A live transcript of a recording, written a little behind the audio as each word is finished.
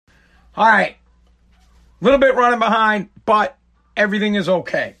All right. A little bit running behind, but everything is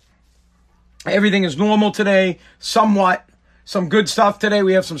okay. Everything is normal today, somewhat. Some good stuff today.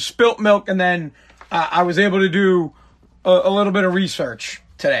 We have some spilt milk, and then I was able to do a little bit of research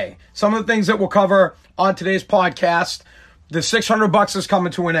today. Some of the things that we'll cover on today's podcast. The $600 is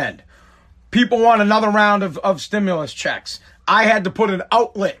coming to an end. People want another round of stimulus checks. I had to put an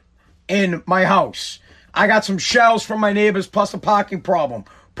outlet in my house. I got some shells from my neighbors plus a parking problem.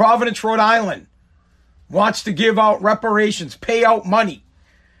 Providence, Rhode Island wants to give out reparations, pay out money.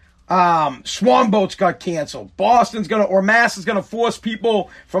 Swan boats got canceled. Mass is going to force people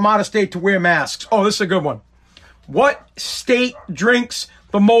from out of state to wear masks. Oh, this is a good one. What state drinks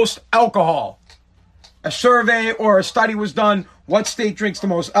the most alcohol? A survey or a study was done. What state drinks the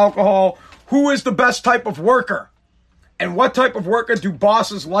most alcohol? Who is the best type of worker? And what type of worker do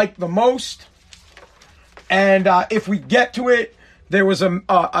bosses like the most? And if we get to it, there was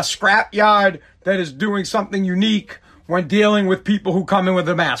a scrap yard that is doing something unique when dealing with people who come in with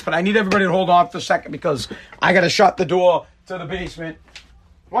a mask. But I need everybody to hold on for a second because I got to shut the door to the basement.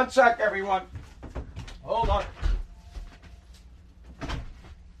 One sec, everyone. Hold on.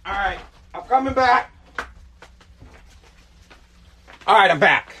 All right, I'm coming back. All right, I'm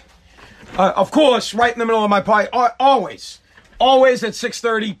back. Of course, right in the middle of my podcast, always at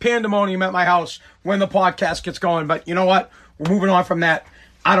 6:30, pandemonium at my house when the podcast gets going. But you know what? We're moving on from that.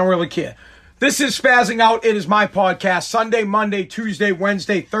 I don't really care. This is Spazzing Out. It is my podcast, Sunday, Monday, Tuesday,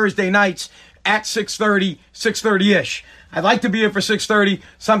 Wednesday, Thursday nights at 6:30, 6:30-ish. I'd like to be here for 6:30.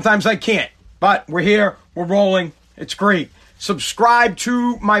 Sometimes I can't. But we're here. We're rolling. It's great. Subscribe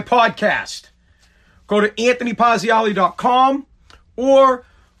to my podcast. Go to anthonypazziali.com. Or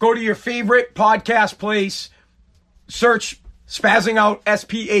go to your favorite podcast place, search Spazzing Out,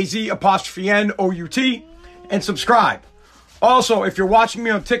 SPAZ''N''OUT, and subscribe. Also, if you're watching me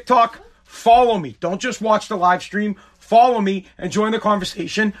on TikTok, follow me. Don't just watch the live stream. Follow me and join the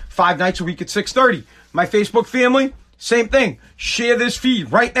conversation 5 nights a week at 6:30. My Facebook family, same thing. Share this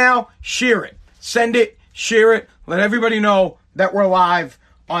feed. Right now, share it. Send it, share it. Let everybody know that we're live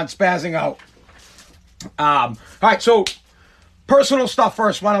on Spazzing Out. All right, so personal stuff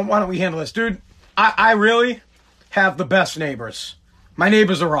first. Why don't we handle this? Dude, I really have the best neighbors. My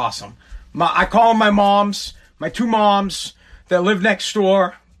neighbors are awesome. I call them my moms. My 2 moms that live next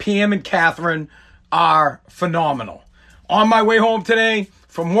door, Pam and Catherine, are phenomenal. On my way home today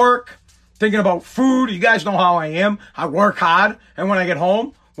from work, thinking about food. You guys know how I am. I work hard. And when I get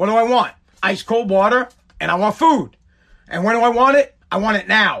home, what do I want? Ice cold water, and I want food. And when do I want it? I want it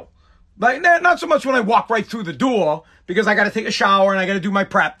now. Like, not so much when I walk right through the door, because I got to take a shower and I got to do my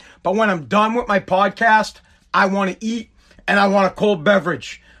prep. But when I'm done with my podcast, I want to eat and I want a cold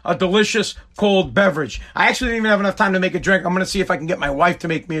beverage, a delicious cold beverage. I actually didn't even have enough time to make a drink. I'm going to see if I can get my wife to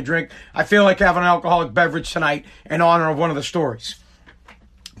make me a drink. I feel like having an alcoholic beverage tonight in honor of one of the stories.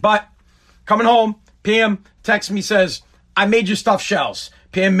 But coming home, Pam texts me, says, I made you stuffed shells.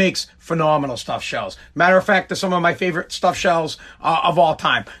 Pam makes phenomenal stuffed shells. Matter of fact, they're some of my favorite stuffed shells of all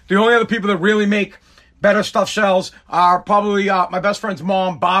time. The only other people that really make better stuffed shells are probably my best friend's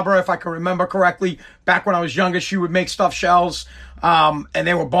mom, Barbara, if I can remember correctly. Back when I was younger, she would make stuffed shells, and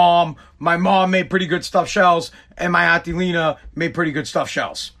they were bomb. My mom made pretty good stuffed shells, and my Auntie Lena made pretty good stuffed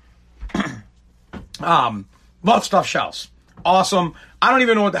shells. Love stuffed shells. Awesome. I don't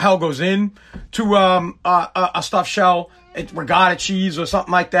even know what the hell goes in to a stuffed shell. It's regatta cheese or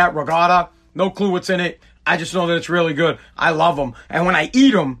something like that. Regatta. No clue what's in it. I just know that it's really good. I love them. And when I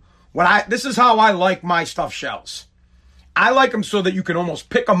eat them, this is how I like my stuffed shells. I like them so that you can almost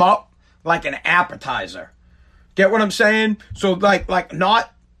pick them up like an appetizer. Get what I'm saying? So like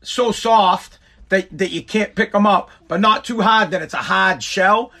not so soft that you can't pick them up, but not too hard that it's a hard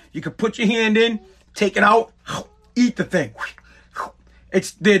shell. You can put your hand in, take it out, eat the thing.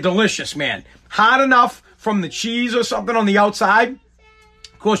 They're delicious, man. Hard enough from the cheese or something on the outside.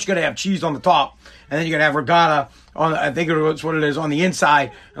 Of course, you got to have cheese on the top, and then you got to have regatta on. I think it's what it is on the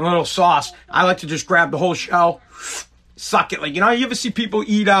inside, and a little sauce. I like to just grab the whole shell, suck it. Like, you ever see people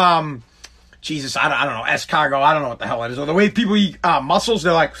eat Jesus, I don't know, escargot. I don't know what the hell it is. Or the way people eat mussels,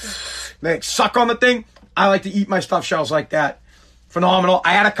 they suck on the thing. I like to eat my stuffed shells like that. Phenomenal.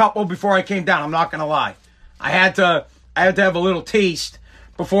 I had a couple before I came down. I'm not gonna lie. I had to have a little taste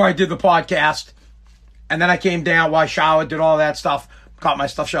before I did the podcast. And then I came down while I showered, did all that stuff, got my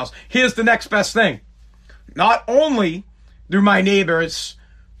stuffed shells. Here's the next best thing. Not only do my neighbors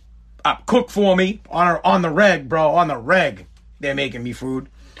cook for me on the reg, bro, on the reg, they're making me food.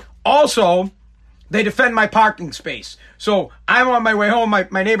 Also, they defend my parking space. So I'm on my way home.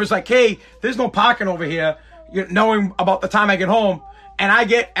 My neighbor's like, hey, there's no parking over here, knowing about the time I get home. And I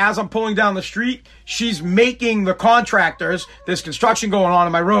get, as I'm pulling down the street, she's making the contractors, there's construction going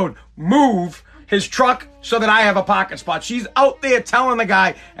on my road, move his truck so that I have a parking spot. She's out there telling the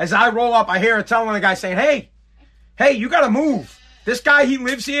guy, as I roll up, I hear her telling the guy saying, hey, you got to move. This guy, he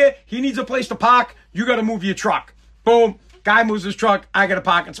lives here. He needs a place to park. You got to move your truck. Boom. Guy moves his truck. I get a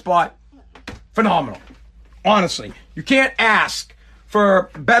parking spot. Phenomenal. Honestly, you can't ask for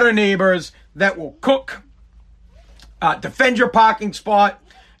better neighbors that will cook, defend your parking spot,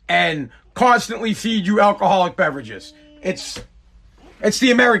 and constantly feed you alcoholic beverages. It's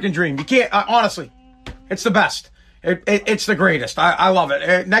the American dream. You can't, honestly, it's the best. It's the greatest. I love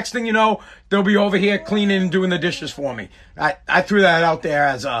it. Next thing you know, they'll be over here cleaning and doing the dishes for me. I threw that out there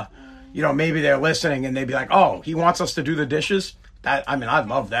as a, maybe they're listening and they'd be like, oh, he wants us to do the dishes? I'd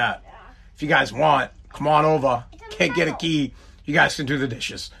love that. If you guys want, come on over. Can't get a key. You guys can do the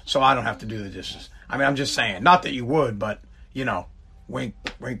dishes, so I don't have to do the dishes. I'm just saying. Not that you would, but, wink,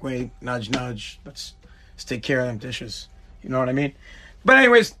 wink, wink, nudge, nudge. Let's take care of them dishes. You know what I mean? But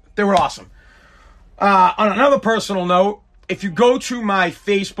anyways, they were awesome. On another personal note, if you go to my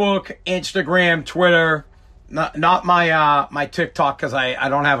Facebook, Instagram, Twitter, not my TikTok because I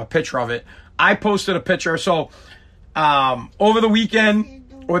don't have a picture of it, I posted a picture. So over the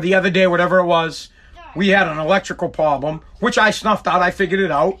weekend or the other day, whatever it was, we had an electrical problem, which I snuffed out. I figured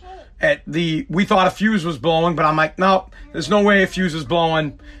it out. We thought a fuse was blowing, but I'm like, no, there's no way a fuse is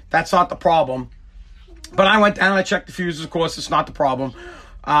blowing. That's not the problem. But I went down and I checked the fuses. Of course, it's not the problem.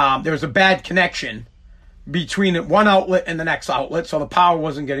 There was a bad connection between one outlet and the next outlet, so the power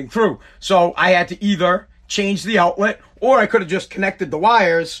wasn't getting through. So I had to either change the outlet, or I could have just connected the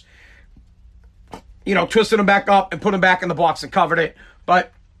wires, twisted them back up and put them back in the box and covered it.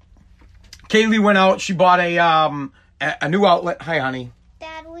 But Kaylee went out. She bought a new outlet. Hi, honey.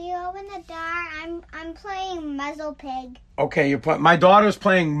 Dad, will you open the door? I'm playing Muzzle Pig. Okay, my daughter's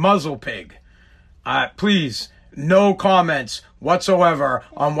playing Muzzle Pig. Please, no comments whatsoever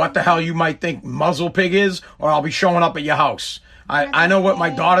on what the hell you might think Muzzle Pig is, or I'll be showing up at your house. I know what my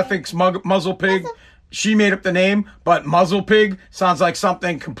daughter thinks Muzzle Pig. She made up the name, but Muzzle Pig sounds like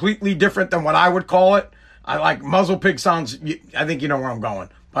something completely different than what I would call it. I like Muzzle Pig sounds, I think you know where I'm going,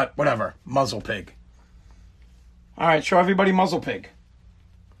 but whatever, Muzzle Pig. All right, show everybody Muzzle Pig.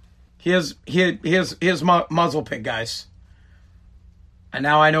 Here's Muzzle Pig, guys. And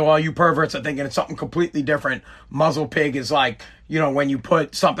now I know all you perverts are thinking it's something completely different. Muzzle Pig is like, when you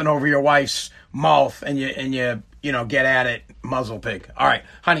put something over your wife's mouth and you get at it. Muzzle Pig. All right,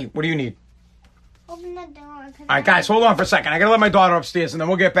 honey, what do you need? Open the door. All right, guys, hold on for a second. I got to let my daughter upstairs, and then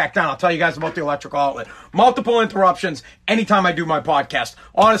we'll get back down. I'll tell you guys about the electrical outlet. Multiple interruptions anytime I do my podcast.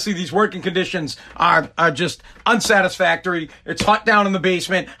 Honestly, these working conditions are just unsatisfactory. It's hot down in the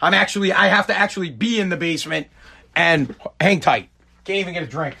basement. I have to actually be in the basement, and hang tight. Can't even get a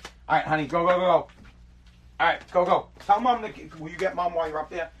drink. All right, honey, go. All right, go. Tell Mom, will you get Mom while you're up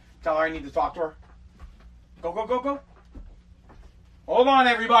there? Tell her I need to talk to her. Go. Hold on,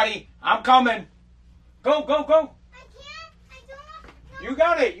 everybody. I'm coming. Go. I can't. I don't know. You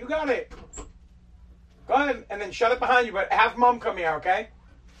got it. Go ahead, and then shut it behind you, but have Mom come here, okay?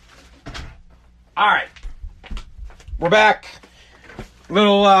 All right. We're back.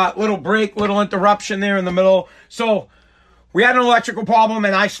 Little break, little interruption there in the middle. So, we had an electrical problem,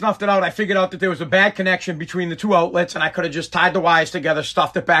 and I snuffed it out. I figured out that there was a bad connection between the two outlets, and I could have just tied the wires together,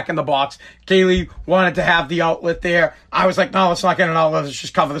 stuffed it back in the box. Kaylee wanted to have the outlet there. I was like, no, let's not get an outlet. Let's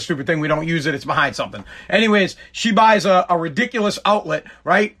just cover the stupid thing. We don't use it. It's behind something. Anyways, she buys a ridiculous outlet,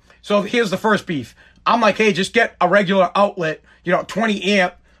 right? So here's the first beef. I'm like, hey, just get a regular outlet, 20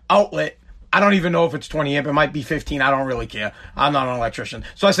 amp outlet. I don't even know if it's 20 amp. It might be 15. I don't really care. I'm not an electrician.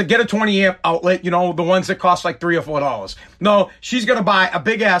 So I said, get a 20 amp outlet, the ones that cost like $3 or $4. No, she's going to buy a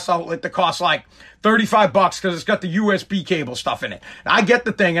big ass outlet that costs like $35 because it's got the USB cable stuff in it. And I get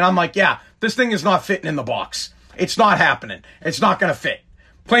the thing and I'm like, yeah, this thing is not fitting in the box. It's not happening. It's not going to fit.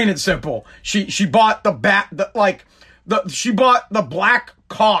 Plain and simple. She bought she bought the black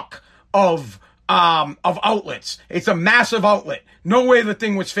cock of outlets. It's a massive outlet. No way the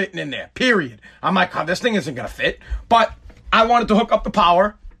thing was fitting in there, period. I'm like, oh, this thing isn't going to fit. But I wanted to hook up the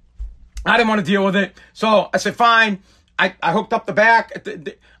power. I didn't want to deal with it. So I said, fine. I hooked up the back.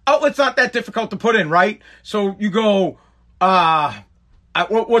 The outlet's not that difficult to put in, right? So you go,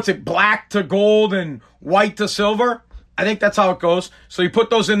 what's it, black to gold and white to silver? I think that's how it goes. So you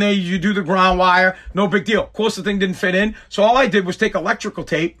put those in there. You do the ground wire. No big deal. Of course, the thing didn't fit in. So all I did was take electrical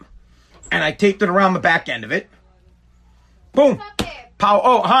tape, and I taped it around the back end of it. Boom. Power.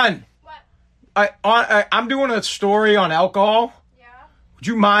 Oh, hon. What? I'm doing a story on alcohol. Yeah? Would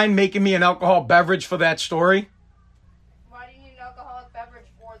you mind making me an alcohol beverage for that story? Why do you need an alcoholic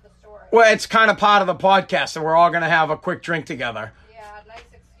the story. Well, it's kind of part of the podcast that we're all going to have a quick drink together. Yeah, nice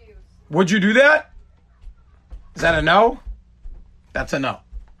excuse. Would you do that? Is that a no? That's a no.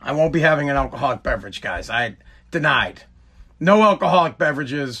 I won't be having an alcoholic beverage, guys. I denied. No alcoholic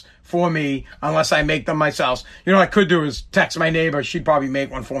beverages for me unless I make them myself. You know what I could do is text my neighbor. She'd probably make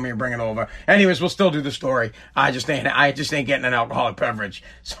one for me and bring it over. Anyways, we'll still do the story. I just ain't getting an alcoholic beverage.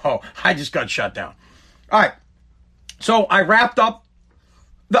 So I just got shut down. All right. So I wrapped up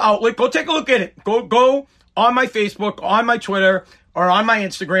the outlet. Go take a look at it. Go on my Facebook, on my Twitter, or on my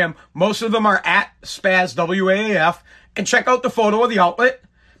Instagram. Most of them are at SpazWAAF. And check out the photo of the outlet.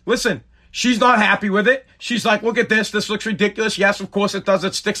 Listen, she's not happy with it. She's like, look at this. This looks ridiculous. Yes, of course it does.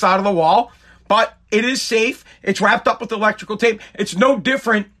 It sticks out of the wall. But it is safe. It's wrapped up with electrical tape. It's no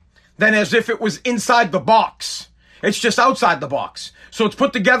different than as if it was inside the box. It's just outside the box. So it's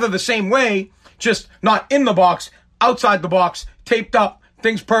put together the same way, just not in the box, outside the box, taped up.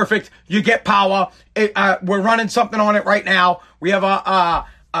 Thing's perfect. You get power. We're running something on it right now. We have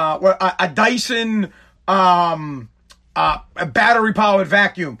a Dyson a battery-powered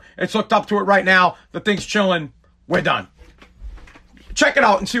vacuum. It's hooked up to it right now. The thing's chilling. We're done. Check it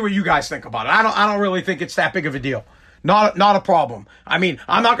out and see what you guys think about it. I don't really think it's that big of a deal. Not a problem. I mean,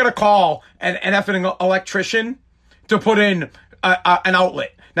 I'm not going to call an effing electrician to put in an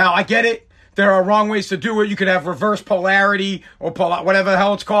outlet. Now, I get it. There are wrong ways to do it. You could have reverse polarity or whatever the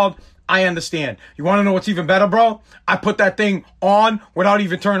hell it's called. I understand. You want to know what's even better, bro? I put that thing on without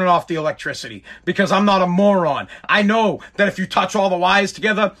even turning off the electricity because I'm not a moron. I know that if you touch all the wires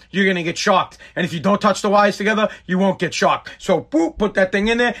together, you're going to get shocked. And if you don't touch the wires together, you won't get shocked. So, boop, put that thing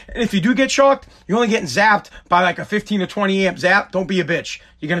in there. And if you do get shocked, you're only getting zapped by like a 15 or 20 amp zap. Don't be a bitch.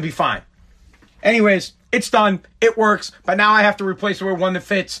 You're going to be fine. Anyways, it's done. It works. But now I have to replace it with one that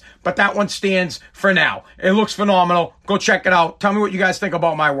fits. But that one stands for now. It looks phenomenal. Go check it out. Tell me what you guys think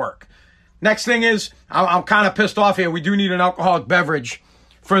about my work. Next thing is, I'm kind of pissed off here. We do need an alcoholic beverage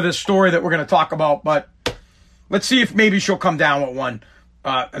for this story that we're going to talk about. But let's see if maybe she'll come down with one.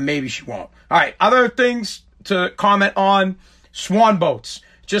 And maybe she won't. All right. Other things to comment on. Swan boats.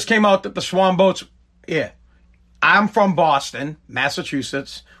 Just came out that the swan boats. Yeah. I'm from Boston,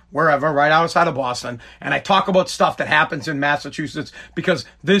 Massachusetts. Wherever, right outside of Boston. And I talk about stuff that happens in Massachusetts because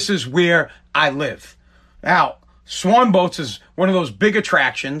this is where I live. Now, swan boats is one of those big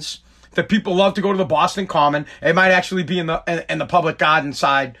attractions that people love to go to the Boston Common. It might actually be in the public garden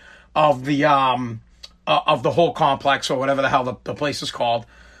side of the whole complex or whatever the hell the place is called.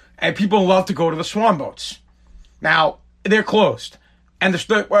 And people love to go to the swan boats. Now, they're closed. And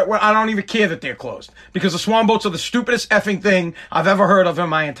I don't even care that they're closed because the swan boats are the stupidest effing thing I've ever heard of in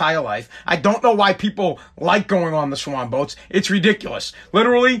my entire life. I don't know why people like going on the swan boats. It's ridiculous.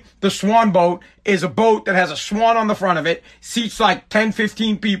 Literally, the swan boat is a boat that has a swan on the front of it, seats like 10,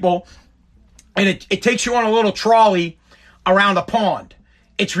 15 people, and it takes you on a little trolley around a pond.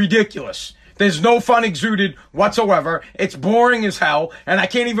 It's ridiculous. There's no fun exuded whatsoever. It's boring as hell, and I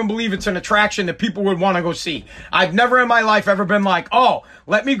can't even believe it's an attraction that people would want to go see. I've never in my life ever been like, oh,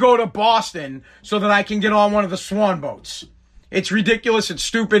 let me go to Boston so that I can get on one of the swan boats. It's ridiculous, it's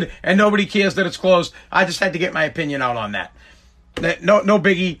stupid, and nobody cares that it's closed. I just had to get my opinion out on that. No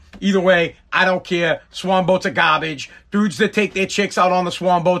biggie. Either way, I don't care. Swan boats are garbage. Dudes that take their chicks out on the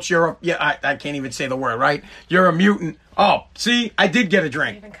swan boats, I can't even say the word, right? You're a mutant. Oh, see, I did get a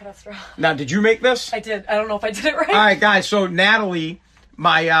drink. I didn't even cut a straw. Now, did you make this? I did. I don't know if I did it right. All right, guys. So Natalie,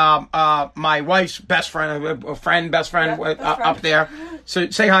 my wife's best friend, up there. So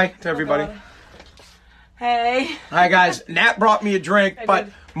say hi to everybody. God. Hey. Hi, guys. Nat brought me a drink, but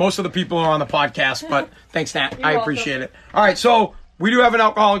did. most of the people are on the podcast. But thanks, Nat. You're I welcome. appreciate it. All right, so we do have an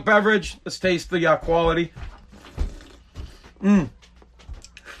alcoholic beverage. Let's taste the quality.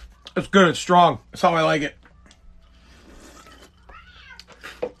 It's good. It's strong. That's how I like it.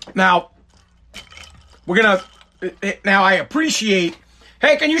 Now, now I appreciate,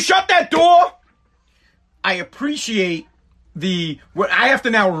 hey, can you shut that door? I appreciate I have to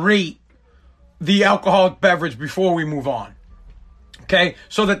now rate the alcoholic beverage before we move on. Okay?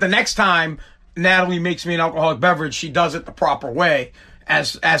 So that the next time Natalie makes me an alcoholic beverage, she does it the proper way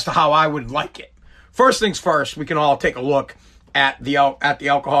as to how I would like it. First things first, we can all take a look at the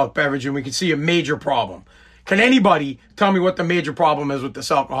alcoholic beverage and we can see a major problem. Can anybody tell me what the major problem is with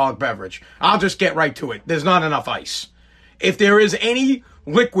this alcoholic beverage? I'll just get right to it. There's not enough ice. If there is any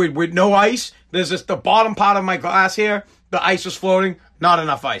liquid with no ice, there's just the bottom part of my glass here. The ice is floating. Not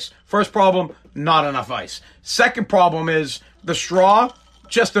enough ice. First problem, not enough ice. Second problem is the straw.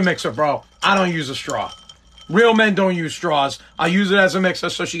 Just a mixer, bro. I don't use a straw. Real men don't use straws. I use it as a mixer,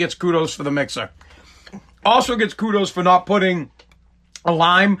 so she gets kudos for the mixer. Also gets kudos for not putting a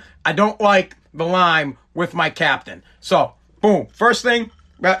lime. I don't like the lime with my captain. So, boom. First thing,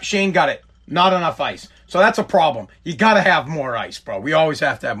 Shane got it. Not enough ice. So that's a problem. You got to have more ice, bro. We always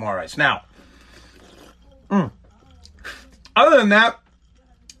have to have more ice. Now, other than that,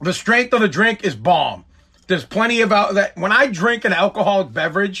 the strength of the drink is bomb. There's plenty about that. When I drink an alcoholic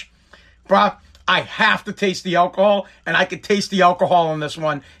beverage, bro, I have to taste the alcohol, and I can taste the alcohol in this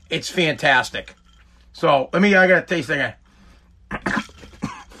one. It's fantastic. So, I got to taste it again.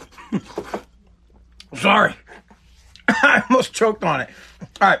 Sorry. I almost choked on it.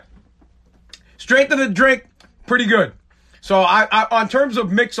 All right. Strength of the drink, pretty good. So, I on terms of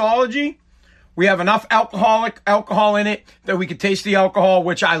mixology, we have enough alcohol in it that we can taste the alcohol,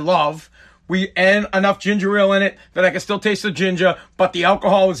 which I love. And enough ginger ale in it that I can still taste the ginger, but the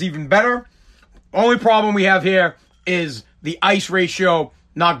alcohol is even better. Only problem we have here is the ice ratio,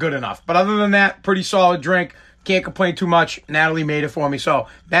 not good enough. But other than that, pretty solid drink. Can't complain too much. Natalie made it for me. So,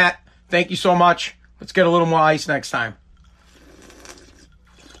 Nat, thank you so much. Let's get a little more ice next time.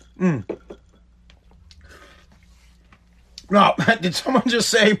 No, did someone just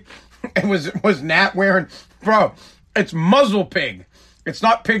say it was Nat wearing... Bro, it's muzzle pig. It's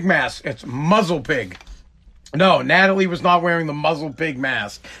not pig mask. It's muzzle pig. No, Natalie was not wearing the muzzle pig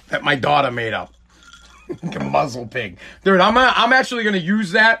mask that my daughter made up. Muzzle pig. Dude, I'm actually going to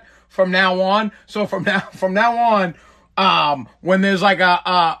use that from now on. So from now on, when there's like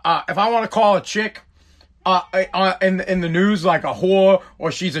if I want to call a chick in the news like a whore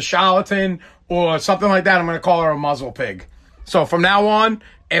or she's a charlatan or something like that, I'm going to call her a muzzle pig. So from now on,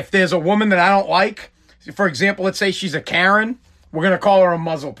 if there's a woman that I don't like, for example, let's say she's a Karen, we're going to call her a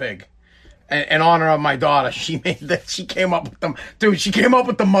muzzle pig. In honor of my daughter, she came up with them. Dude, she came up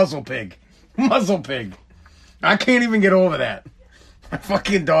with the muzzle pig. Muzzle pig. I can't even get over that. My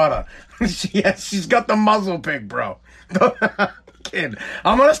fucking daughter. She's got the muzzle pig, bro. Kid.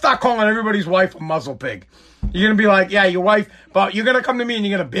 I'm going to start calling everybody's wife a muzzle pig. You're going to be like, yeah, your wife, but you're going to come to me and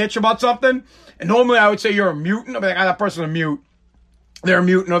you're going to bitch about something. And normally I would say you're a mutant. I'll be like, that person's a mute. They're a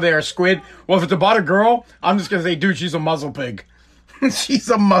mutant or they're a squid. Well, if it's about a girl, I'm just going to say, dude, she's a muzzle pig. She's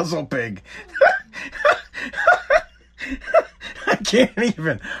a muzzle pig. I can't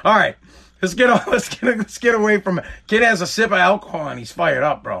even. All right. Let's get away from it. Kid has a sip of alcohol and he's fired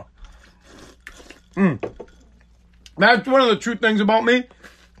up, bro. That's one of the true things about me,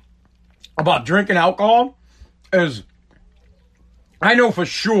 about drinking alcohol, is I know for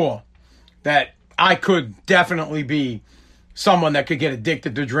sure that I could definitely be someone that could get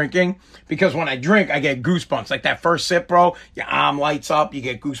addicted to drinking, because when I drink, I get goosebumps. Like that first sip, bro, your arm lights up, you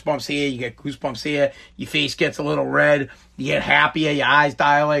get goosebumps here, you get goosebumps here, your face gets a little red, you get happier, your eyes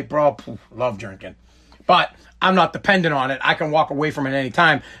dilate, bro. Poof, love drinking. But I'm not dependent on it. I can walk away from it any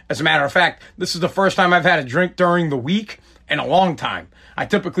time. As a matter of fact, this is the first time I've had a drink during the week in a long time. I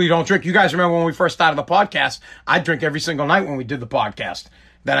typically don't drink. You guys remember when we first started the podcast, I drink every single night when we did the podcast.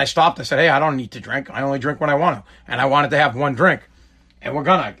 Then I stopped. I said, hey, I don't need to drink. I only drink when I want to. And I wanted to have one drink. And we're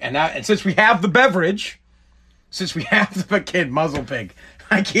gonna. And since we have the beverage, since we have the kid muzzle pig,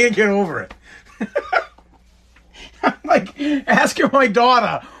 I can't get over it. I'm like, asking my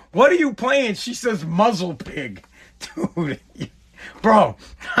daughter, what are you playing? She says muzzle pig. Dude, bro,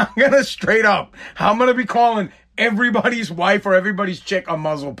 I'm going to straight up, I'm going to be calling everybody's wife or everybody's chick a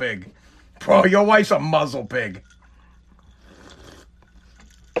muzzle pig. Bro, your wife's a muzzle pig.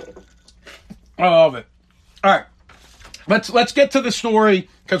 I love it. All right. Let's get to the story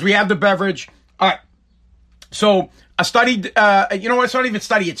because we have the beverage. All right. So I studied, you know what? It's not even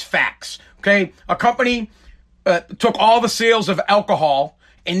study. It's facts. Okay. A company took all the sales of alcohol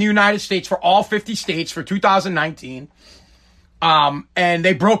in the United States for all 50 states for 2019. And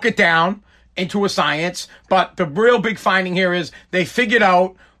they broke it down into a science. But the real big finding here is they figured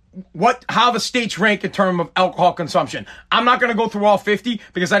out how the states rank in terms of alcohol consumption. I'm not going to go through all 50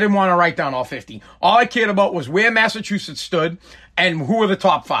 because I didn't want to write down all 50. All I cared about was where Massachusetts stood and who are the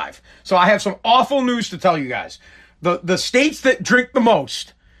top 5. So I have some awful news to tell you guys. The states that drink the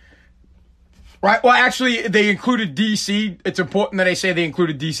most, right? Well, actually, they included D.C. It's important that I say they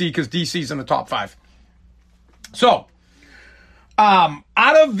included D.C. because D.C.'s in the top 5. So, out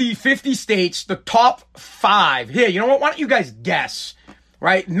of the 50 states, the top 5, here, you know what? Why don't you guys guess?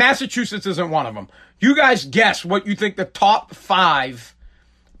 Right? Massachusetts isn't one of them. You guys guess what you think the top 5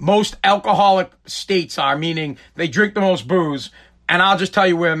 most alcoholic states are, meaning they drink the most booze. And I'll just tell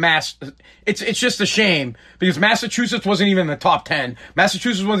you where it's just a shame because Massachusetts wasn't even in the top 10.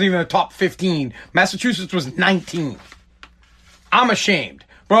 Massachusetts wasn't even in the top 15. Massachusetts was 19. I'm ashamed.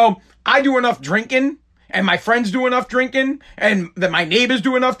 Bro, I do enough drinking and my friends do enough drinking and that my neighbors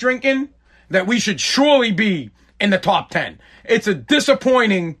do enough drinking that we should surely be in the top 10. It's a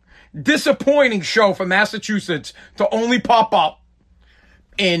disappointing show for Massachusetts to only pop up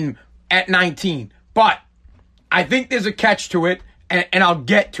at 19. But I think there's a catch to it, and I'll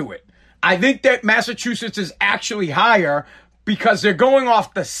get to it. I think that Massachusetts is actually higher because they're going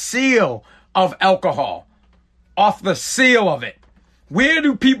off the seal of alcohol, off the seal of it. Where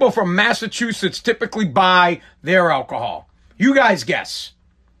do people from Massachusetts typically buy their alcohol? You guys guess.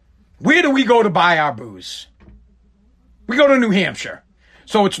 Where do we go to buy our booze? We go to New Hampshire.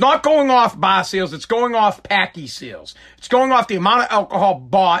 So it's not going off bar sales, it's going off packy sales. It's going off the amount of alcohol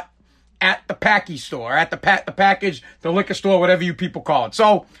bought at the packy store, at the package, the liquor store, whatever you people call it.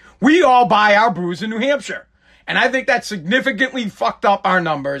 So we all buy our booze in New Hampshire. And I think that significantly fucked up our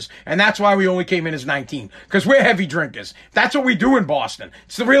numbers, and that's why we only came in as 19. Because we're heavy drinkers. That's what we do in Boston.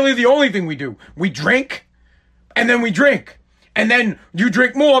 It's really the only thing we do. We drink, and then we drink. And then you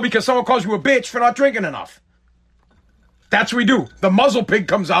drink more because someone calls you a bitch for not drinking enough. That's what we do. The muzzle pig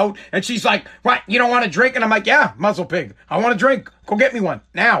comes out, and she's like, what, you don't want to drink? And I'm like, yeah, muzzle pig. I want to drink. Go get me one.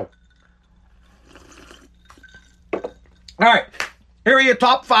 Now. All right. Here are your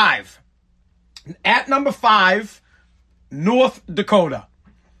top 5. At number 5, North Dakota.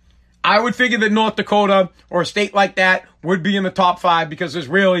 I would figure that North Dakota or a state like that would be in the top 5 because there's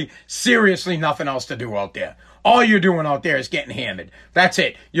really seriously nothing else to do out there. All you're doing out there is getting hammered. That's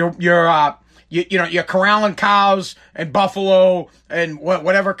it. You're corralling cows and buffalo and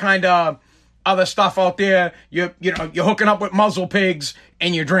whatever kind of other stuff out there. You're hooking up with muzzle pigs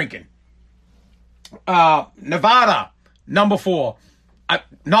and you're drinking. Nevada, number 4.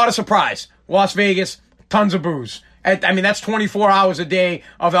 Not a surprise. Las Vegas, tons of booze. I mean, that's 24 hours a day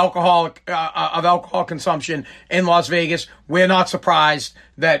of alcohol consumption in Las Vegas. We're not surprised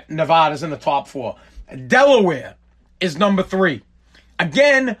that Nevada's in the top 4. Delaware is number 3.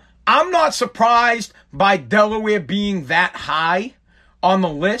 Again, I'm not surprised by Delaware being that high on the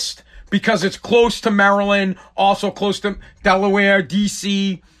list because it's close to Maryland, also close to Delaware,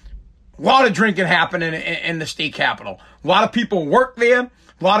 D.C. A lot of drinking happening in the state capital. A lot of people work there.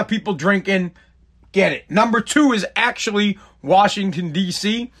 A lot of people drinking. Get it. Number 2 is actually Washington,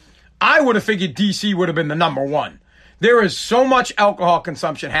 D.C. I would have figured D.C. would have been the number 1. There is so much alcohol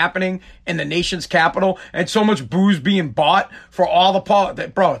consumption happening in the nation's capital and so much booze being bought for all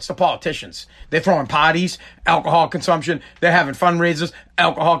it's the politicians. They're throwing parties, alcohol consumption. They're having fundraisers,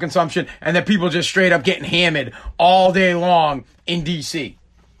 alcohol consumption, and then people just straight up getting hammered all day long in D.C.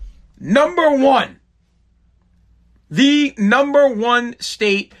 Number 1. The number 1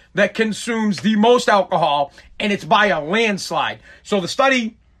 state that consumes the most alcohol, and it's by a landslide. So the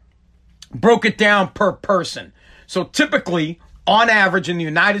study broke it down per person. So typically, on average in the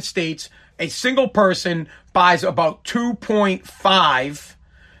United States, a single person buys about 2.5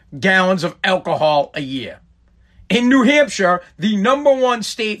 gallons of alcohol a year. In New Hampshire, the number 1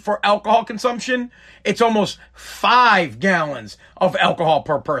 state for alcohol consumption, it's almost 5 gallons of alcohol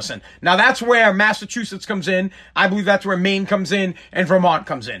per person. Now, that's where Massachusetts comes in. I believe that's where Maine comes in and Vermont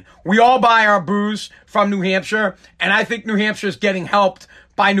comes in. We all buy our booze from New Hampshire, and I think New Hampshire is getting helped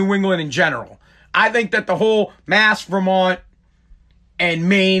by New England in general. I think that the whole Mass, Vermont, and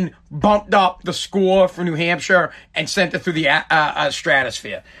Maine bumped up the score for New Hampshire and sent it through the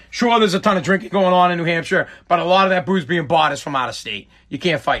stratosphere. Sure, there's a ton of drinking going on in New Hampshire, but a lot of that booze being bought is from out of state. You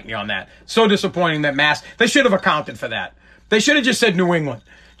can't fight me on that. So disappointing that Mass, they should have accounted for that. They should have just said New England.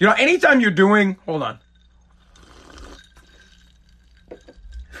 You know, anytime you're doing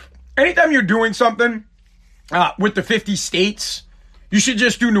something with the 50 states, you should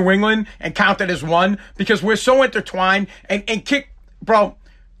just do New England and count it as one because we're so intertwined and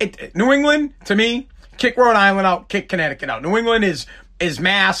New England, to me, kick Rhode Island out, kick Connecticut out. New England is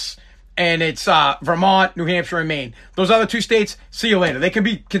Mass, and it's Vermont, New Hampshire, and Maine. Those other 2 states, see you later. They can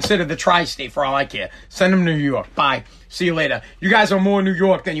be considered the tri-state for all I care. Send them to New York. Bye. See you later. You guys are more New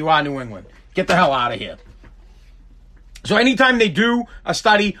York than you are New England. Get the hell out of here. So anytime they do a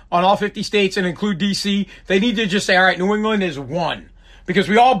study on all 50 states and include D.C., they need to just say, all right, New England is 1. Because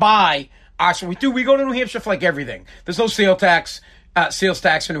we all buy, we go to New Hampshire for like everything. There's no sales tax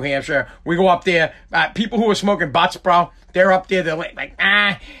for New Hampshire. We go up there. People who are smoking butts, bro, they're up there. They're like,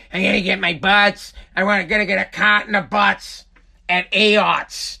 I'm going to get my butts. Gotta get a carton of butts at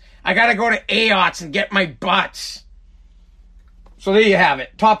Ayots. I got to go to Ayots and get my butts. So there you have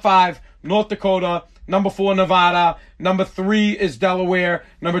it. Top 5, North Dakota. Number 4, Nevada. Number 3 is Delaware.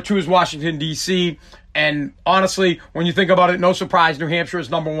 Number 2 is Washington, D.C. And honestly, when you think about it, no surprise, New Hampshire is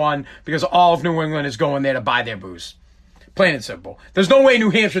number 1 because all of New England is going there to buy their booze. Plain and simple. There's no way New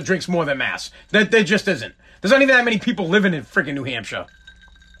Hampshire drinks more than Mass. There just isn't. There's not even that many people living in freaking New Hampshire.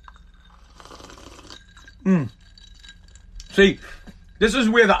 See, this is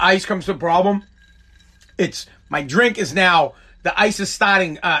where the ice comes to the problem. It's my drink is now, the ice is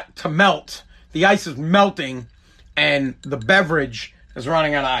starting to melt. The ice is melting, and the beverage is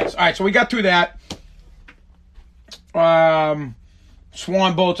running out of ice. All right, so we got through that.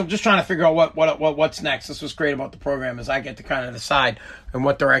 Swan boats. I'm just trying to figure out what's next. This was great about the program is I get to kind of decide in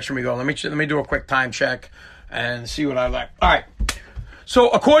what direction we go. Let me do a quick time check and see what I like. All right. So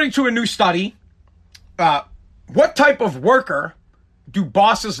according to a new study, what type of worker do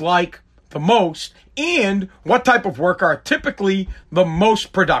bosses like the most, and what type of worker are typically the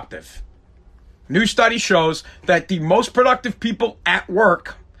most productive? New study shows that the most productive people at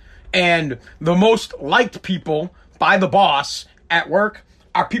work and the most liked people by the boss at work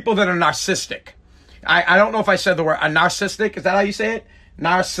are people that are narcissistic. I don't know if I said the word narcissistic. Is that how you say it?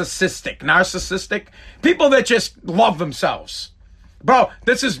 Narcissistic. People that just love themselves. Bro,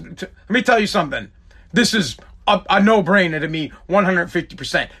 let me tell you something. This is a no-brainer to me,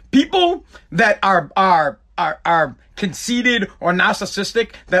 150%. People that are conceited or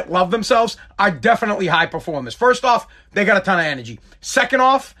narcissistic that love themselves are definitely high performers. First off, they got a ton of energy. Second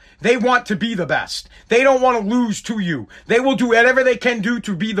off, they want to be the best. They don't want to lose to you. They will do whatever they can do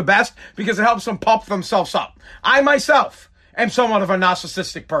to be the best because it helps them pump themselves up. I myself am somewhat of a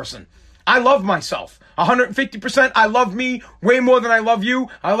narcissistic person. I love myself. 150%. I love me way more than I love you.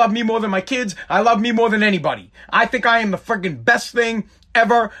 I love me more than my kids. I love me more than anybody. I think I am the friggin' best thing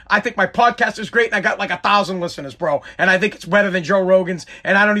ever. I think my podcast is great and I got like 1,000 listeners, bro. And I think it's better than Joe Rogan's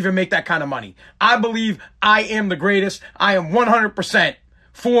and I don't even make that kind of money. I believe I am the greatest. I am 100%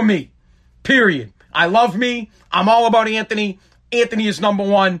 for me. Period. I love me. I'm all about Anthony. Anthony is number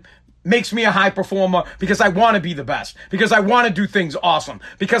one. Makes me a high performer because I want to be the best. Because I want to do things awesome.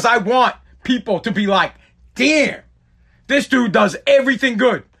 Because I want people to be like, damn, this dude does everything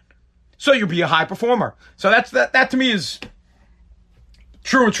good. So you'll be a high performer. So that to me is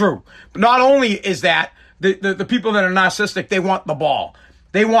true. But not only is that, the people that are narcissistic, they want the ball.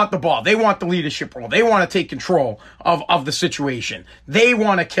 They want the ball. They want the leadership role. They want to take control of the situation. They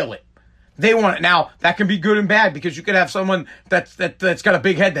want to kill it. They want it. Now, that can be good and bad because you could have someone that's got a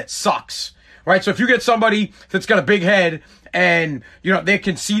big head that sucks, right? So if you get somebody that's got a big head and, they're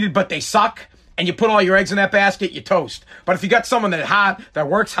conceited but they suck and you put all your eggs in that basket, you toast. But if you got someone that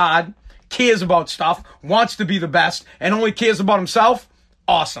works hard, cares about stuff, wants to be the best, and only cares about himself,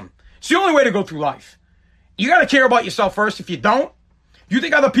 awesome. It's the only way to go through life. You got to care about yourself first. If you don't, you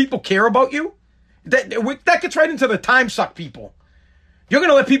think other people care about you? That gets right into the time suck people. You're going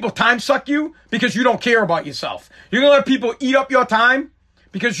to let people time suck you because you don't care about yourself. You're going to let people eat up your time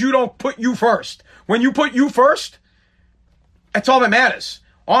because you don't put you first. When you put you first, that's all that matters.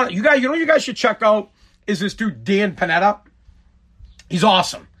 You guys should check out is this dude Dan Panetta. He's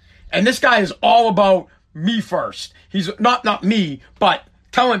awesome. And this guy is all about me first. He's not me, but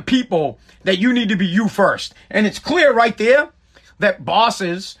telling people that you need to be you first. And it's clear right there that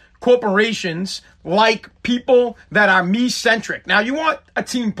bosses, corporations, like people that are me-centric. Now, you want a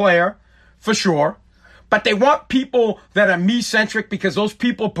team player, for sure, but they want people that are me-centric because those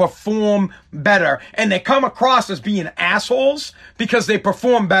people perform better. And they come across as being assholes because they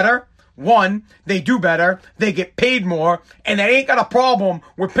perform better. One, they do better, they get paid more, and they ain't got a problem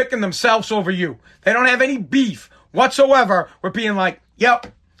with picking themselves over you. They don't have any beef whatsoever with being like, yep,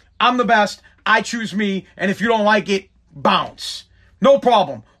 I'm the best, I choose me, and if you don't like it, bounce. No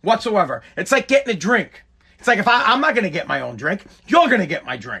problem whatsoever. It's like getting a drink. It's like if I'm not going to get my own drink, you're going to get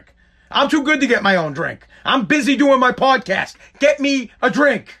my drink. I'm too good to get my own drink. I'm busy doing my podcast. Get me a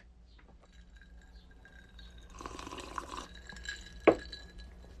drink.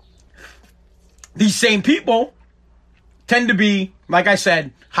 These same people tend to be, like I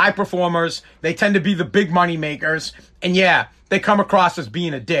said, high performers. They tend to be the big money makers. And yeah, they come across as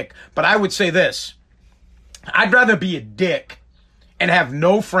being a dick. But I would say this. I'd rather be a dick and have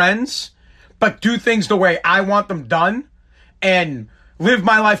no friends, but do things the way I want them done and live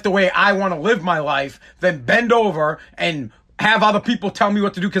my life the way I want to live my life than bend over and have other people tell me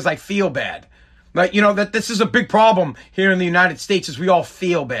what to do because I feel bad. Like, that this is a big problem here in the United States is we all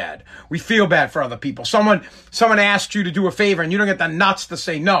feel bad. We feel bad for other people. Someone asks you to do a favor and you don't get the nuts to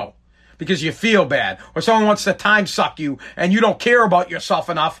say no because you feel bad. Or someone wants to time suck you and you don't care about yourself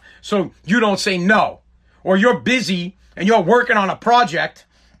enough so you don't say no. Or you're busy and you're working on a project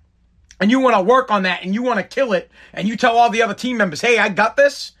and you want to work on that and you want to kill it and you tell all the other team members, hey, I got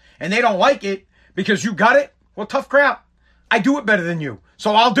this, and they don't like it because you got it. Well, tough crap. I do it better than you,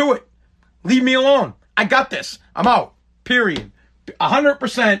 so I'll do it. Leave me alone. I got this. I'm out. Period.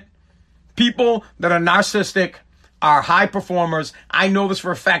 100% people that are narcissistic are high performers. I know this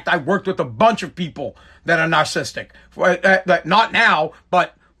for a fact. I worked with a bunch of people that are narcissistic. Not now,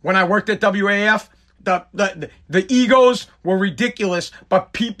 but when I worked at WAF, the egos were ridiculous,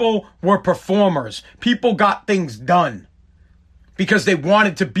 but people were performers. People got things done because they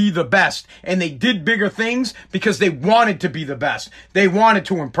wanted to be the best, and they did bigger things because they wanted to be the best. They wanted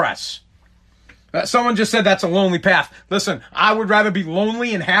to impress. Someone just said that's a lonely path. Listen, I would rather be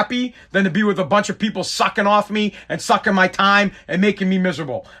lonely and happy than to be with a bunch of people sucking off me and sucking my time and making me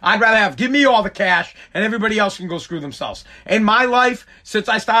miserable. I'd rather give me all the cash and everybody else can go screw themselves. In my life, since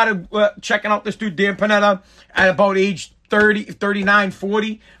I started checking out this dude, Dan Panetta, at about age 30, 39,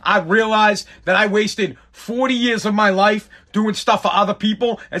 40, I realized that I wasted 40 years of my life doing stuff for other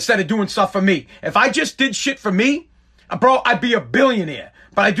people instead of doing stuff for me. If I just did shit for me, bro, I'd be a billionaire.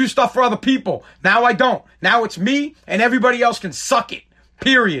 But I do stuff for other people. Now I don't. Now it's me, and everybody else can suck it.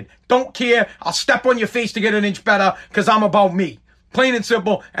 Period. Don't care. I'll step on your face to get an inch better because I'm about me. Plain and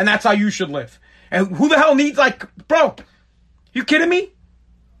simple, and that's how you should live. And who the hell needs, bro, you kidding me?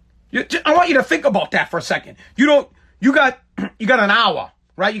 I want you to think about that for a second. You got an hour,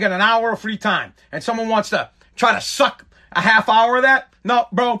 right? You got an hour of free time, and someone wants to try to suck a half hour of that? No,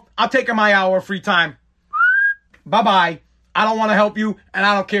 bro, I'm taking my hour of free time. Bye-bye. I don't want to help you, and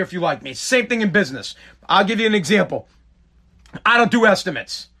I don't care if you like me. Same thing in business. I'll give you an example. I don't do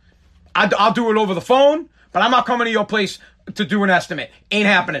estimates. I'll do it over the phone, but I'm not coming to your place to do an estimate. Ain't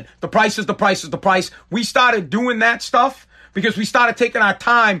happening. The price is the price is the price. We started doing that stuff because we started taking our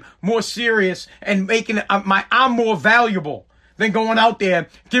time more serious and making I'm more valuable than going out there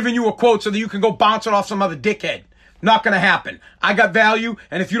giving you a quote so that you can go bounce it off some other dickhead. Not going to happen. I got value,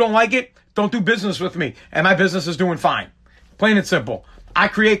 and if you don't like it, don't do business with me, and my business is doing fine. Plain and simple. I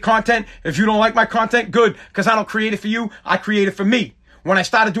create content. If you don't like my content, good, because I don't create it for you. I create it for me. When I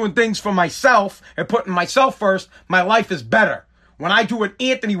started doing things for myself and putting myself first, my life is better. When I do what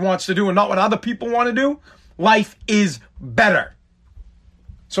Anthony wants to do and not what other people want to do, life is better.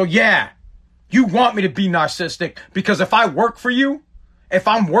 So yeah, you want me to be narcissistic because if I work for you, if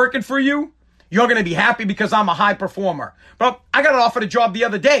I'm working for you, you're going to be happy because I'm a high performer. But I got offered a job the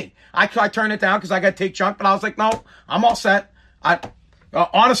other day. I turned it down because I got to take chunk, but I was like, no, I'm all set.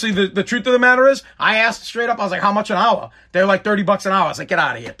 Honestly, the truth of the matter is, I asked straight up, I was like, how much an hour? They're like $30 an hour. I was like, get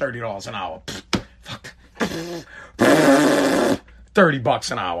out of here, $30 an hour. Fuck.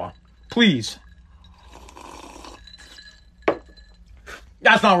 $30 an hour. Please.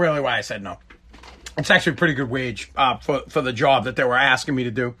 That's not really why I said no. It's actually a pretty good wage for the job that they were asking me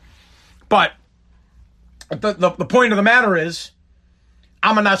to do. But the point of the matter is,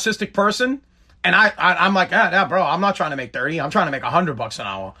 I'm a narcissistic person. And I'm like, yeah, bro, I'm not trying to make 30. I'm trying to make $100 an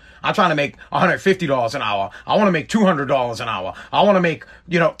hour. I'm trying to make $150 an hour. I want to make $200 an hour. I want to make,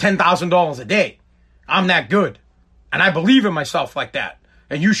 $10,000 a day. I'm that good. And I believe in myself like that.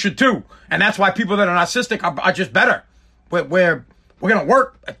 And you should too. And that's why people that are narcissistic are just better. We're going to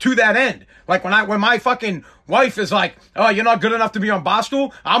work to that end. Like when my fucking wife is like, oh, you're not good enough to be on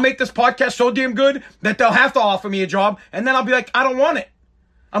Barstool, I'll make this podcast so damn good that they'll have to offer me a job. And then I'll be like, I don't want it.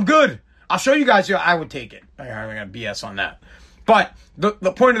 I'm good. I'll show you guys. I would take it. I got BS on that. But the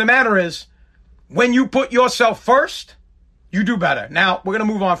point of the matter is, when you put yourself first, you do better. Now, we're going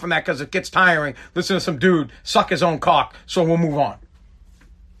to move on from that because it gets tiring. Listen to some dude suck his own cock. So we'll move on.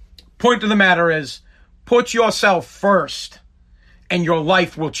 Point of the matter is, put yourself first and your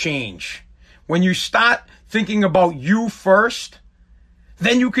life will change. When you start thinking about you first,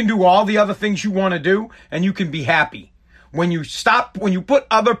 then you can do all the other things you want to do and you can be happy. When you put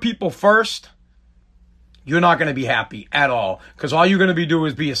other people first, you're not going to be happy at all. Because all you're going to be doing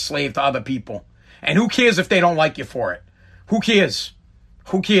is be a slave to other people. And who cares if they don't like you for it? Who cares?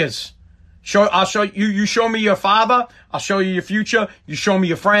 Who cares? I'll show you. You show me your father, I'll show you your future. You show me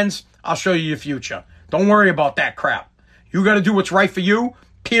your friends, I'll show you your future. Don't worry about that crap. You got to do what's right for you,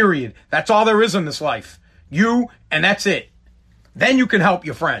 period. That's all there is in this life. You, and that's it. Then you can help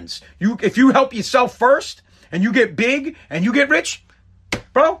your friends. If you help yourself first, and you get big, and you get rich,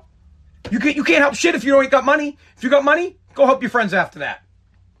 bro, you can't help shit if you ain't got money. If you got money, go help your friends after that.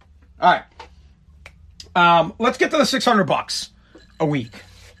 All right. Let's get to the $600 a week.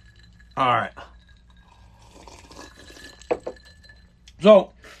 All right.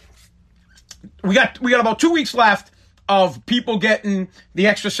 So, we got about 2 weeks left of people getting the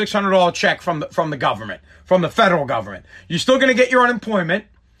extra $600 check from the government, from the federal government. You're still going to get your unemployment.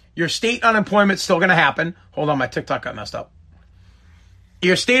 Your state unemployment's still going to happen. Hold on, my TikTok got messed up.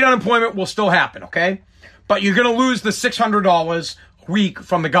 Your state unemployment will still happen, okay? But you're going to lose the $600 a week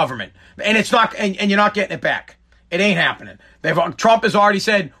from the government. And it's not, and you're not getting it back. It ain't happening. Trump has already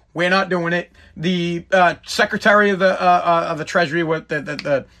said, we're not doing it. The Secretary of the Treasury,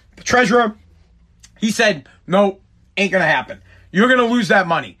 the Treasurer, He said, no, ain't going to happen. You're going to lose that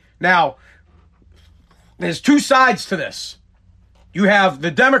money. Now, there's two sides to this. You have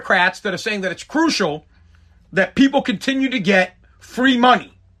the Democrats that are saying that it's crucial that people continue to get free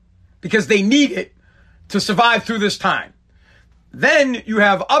money because they need it to survive through this time. Then you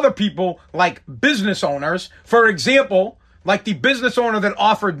have other people like business owners, for example, like the business owner that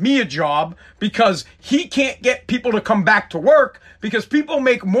offered me a job because he can't get people to come back to work because people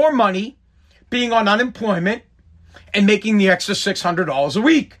make more money being on unemployment and making the extra $600 a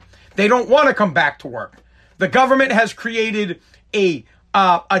week. They don't want to come back to work. The government has created a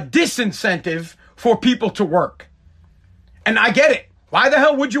disincentive for people to work. And I get it. Why the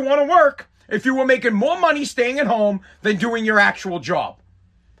hell would you want to work if you were making more money staying at home than doing your actual job?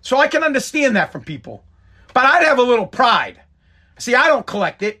 So I can understand that from people. But I'd have a little pride. See, I don't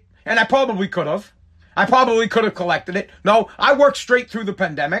collect it, and I probably could have. I probably could have collected it. No, I worked straight through the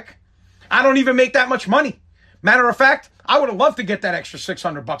pandemic. I don't even make that much money. Matter of fact, I would have loved to get that extra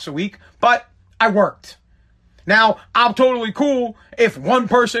 $600 a week, but I worked. Now, I'm totally cool if one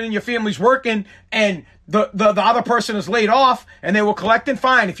person in your family's working and the other person is laid off and they were collecting,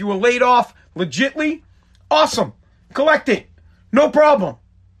 fine. If you were laid off legitly, awesome. Collect it. No problem.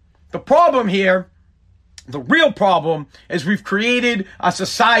 The problem here, the real problem, is we've created a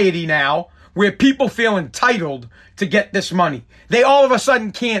society now where people feel entitled to get this money. They all of a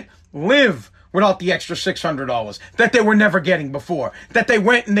sudden can't live without the extra $600 that they were never getting before, that they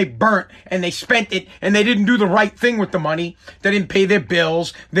went and they burnt and they spent it and they didn't do the right thing with the money. They didn't pay their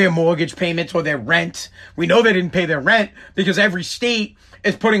bills, their mortgage payments, or their rent. We know they didn't pay their rent because every state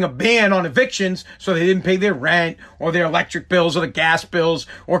is putting a ban on evictions, so they didn't pay their rent or their electric bills or the gas bills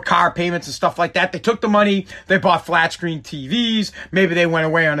or car payments and stuff like that. They took the money, they bought flat screen TVs, maybe they went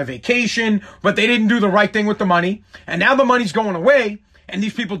away on a vacation, but they didn't do the right thing with the money. And now the money's going away and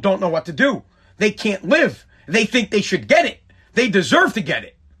these people don't know what to do. They can't live. They think they should get it. They deserve to get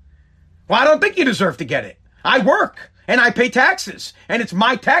it. Well, I don't think you deserve to get it. I work and I pay taxes and it's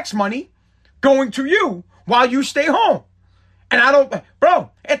my tax money going to you while you stay home. And I don't,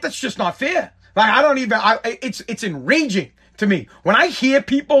 bro, that's just not fair. Like, I don't even, it's enraging to me. When I hear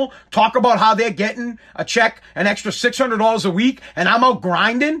people talk about how they're getting a check, an extra $600 a week, and I'm out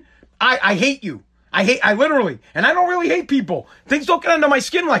grinding, I hate you. I literally, and I don't really hate people. Things don't get under my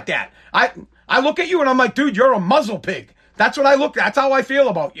skin like that. I look at you and I'm like, dude, you're a muzzle pig. That's what I look at. That's how I feel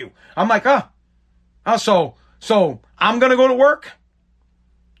about you. I'm like, so I'm going to go to work.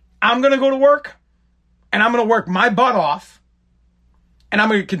 I'm going to go to work and I'm going to work my butt off and I'm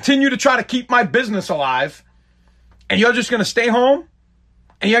going to continue to try to keep my business alive. And you're just going to stay home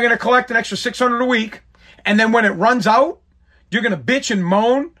and you're going to collect an extra $600 a week. And then when it runs out, you're going to bitch and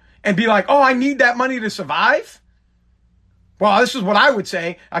moan and be like, oh, I need that money to survive. Well, this is what I would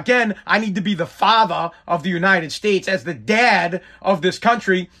say. Again, I need to be the father of the United States. As the dad of this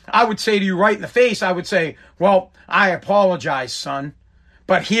country, I would say to you right in the face, I would say, well, I apologize, son.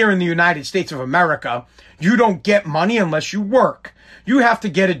 But here in the United States of America, you don't get money unless you work. You have to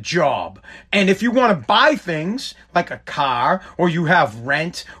get a job. And if you want to buy things like a car or you have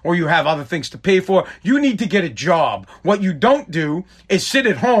rent or you have other things to pay for, you need to get a job. What you don't do is sit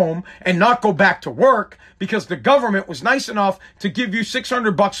at home and not go back to work because the government was nice enough to give you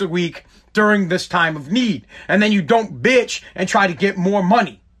 $600 a week during this time of need. And then you don't bitch and try to get more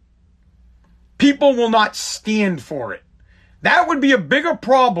money. People will not stand for it. That would be a bigger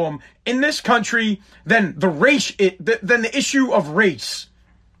problem in this country than than the issue of race.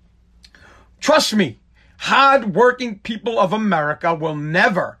 Trust me, hard-working people of America will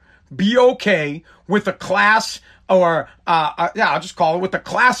never be okay with a class or, I'll just call it with a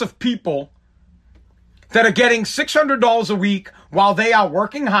class of people that are getting $600 a week while they are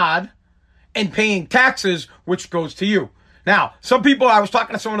working hard and paying taxes, which goes to you. Now, some people, I was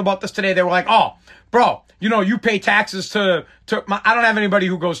talking to someone about this today, they were like, oh, bro, you know, you pay taxes I don't have anybody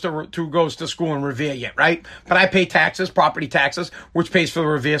who goes to school in Revere yet, right? But I pay taxes, property taxes, which pays for the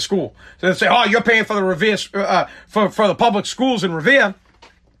Revere school. So they say, oh, you're paying for the Revere, for the public schools in Revere.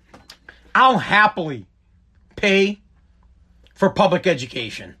 I'll happily pay for public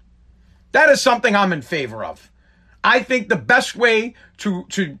education. That is something I'm in favor of. I think the best way to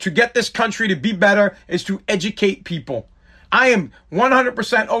get this country to be better is to educate people. I am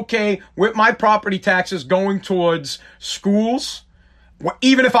 100% okay with my property taxes going towards schools,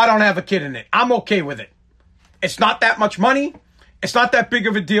 even if I don't have a kid in it. I'm okay with it. It's not that much money. It's not that big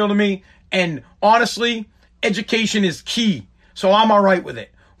of a deal to me. And honestly, education is key. So I'm all right with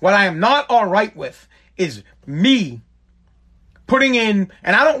it. What I am not all right with is me putting in,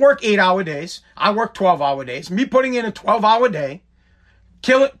 and I don't work 8-hour days. I work 12-hour days. Me putting in a 12-hour day,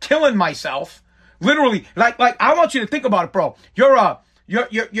 killing myself, Literally, like I want you to think about it, bro. You're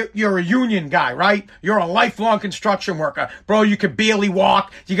a union guy, right? You're a lifelong construction worker. Bro, you can barely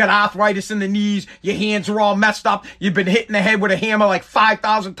walk. You got arthritis in the knees. Your hands are all messed up. You've been hitting the head with a hammer like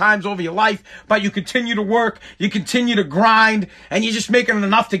 5,000 times over your life, but you continue to work. You continue to grind, and you're just making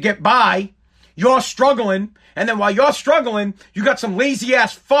enough to get by. You're struggling, and then while you're struggling, you got some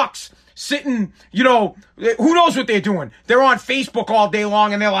lazy-ass fucks sitting, you know, who knows what they're doing. They're on Facebook all day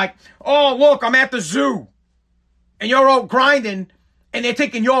long, and they're like, oh, look, I'm at the zoo. And you're out grinding, and they're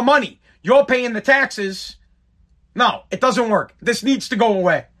taking your money. You're paying the taxes. No, it doesn't work. This needs to go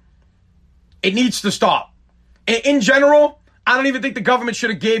away. It needs to stop. In general, I don't even think the government should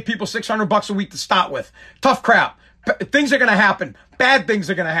have gave people $600 a week to start with. Tough crap. Things are going to happen. Bad things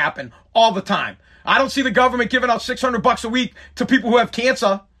are going to happen all the time. I don't see the government giving out $600 a week to people who have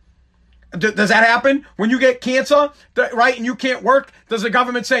cancer. Does that happen? When you get cancer, right, and you can't work, does the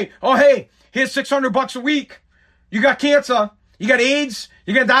government say, oh, hey, here's $600 a week. You got cancer. You got AIDS.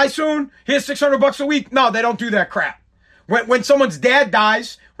 You're going to die soon. Here's $600 a week. No, they don't do that crap. When someone's dad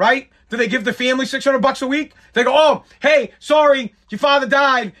dies, right, do they give the family $600 a week? They go, oh, hey, sorry, your father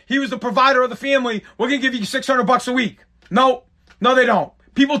died. He was the provider of the family. We're going to give you $600 a week. No, they don't.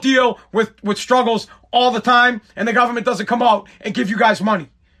 People deal with struggles all the time, and the government doesn't come out and give you guys money.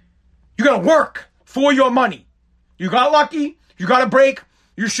 You got to work for your money. You got lucky. You got a break.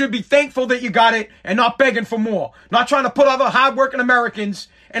 You should be thankful that you got it and not begging for more. Not trying to put other hardworking Americans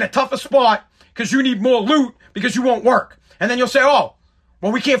in a tougher spot because you need more loot because you won't work. And then you'll say, oh,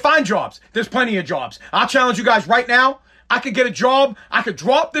 well, we can't find jobs. There's plenty of jobs. I'll challenge you guys right now. I could get a job. I could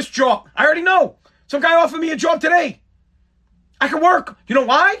drop this job. I already know. Some guy offered me a job today. I could work. You know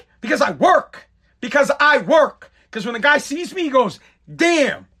why? Because I work. Because when the guy sees me, he goes,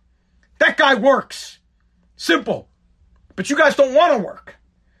 damn, that guy works. Simple. But you guys don't want to work.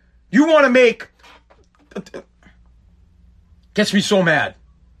 You want to make... Gets me so mad.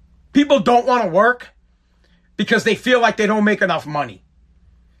 People don't want to work because they feel like they don't make enough money.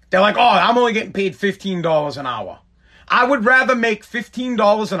 They're like, oh, I'm only getting paid $15 an hour. I would rather make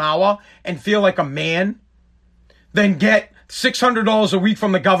 $15 an hour and feel like a man than get $600 a week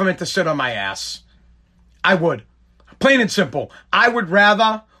from the government to sit on my ass. I would. Plain and simple. I would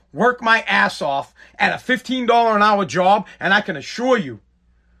rather work my ass off at a $15 an hour job, and I can assure you,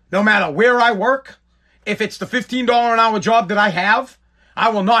 no matter where I work, if it's the $15 an hour job that I have, I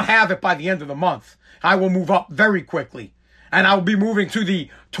will not have it by the end of the month. I will move up very quickly. And I'll be moving to the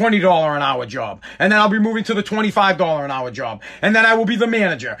 $20 an hour job. And then I'll be moving to the $25 an hour job. And then I will be the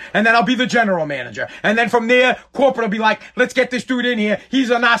manager. And then I'll be the general manager. And then from there, corporate will be like, let's get this dude in here. He's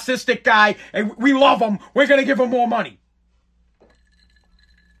a narcissistic guy. And we love him. We're going to give him more money.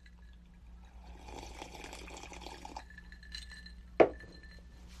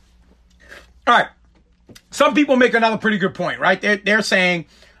 All right. Some people make another pretty good point, right? They're saying,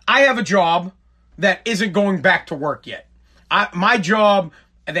 I have a job that isn't going back to work yet. My job,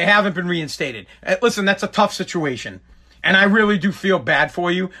 they haven't been reinstated. Listen, that's a tough situation. And I really do feel bad for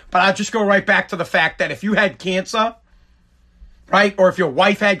you. But I'll just go right back to the fact that if you had cancer, right? Or if your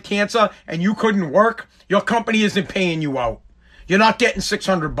wife had cancer and you couldn't work, your company isn't paying you out. You're not getting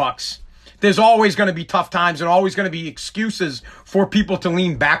 $600. There's always going to be tough times and always going to be excuses for people to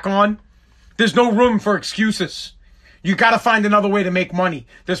lean back on. There's no room for excuses. You got to find another way to make money.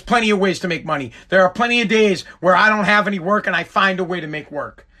 There's plenty of ways to make money. There are plenty of days where I don't have any work and I find a way to make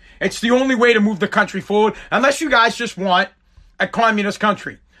work. It's the only way to move the country forward, unless you guys just want a communist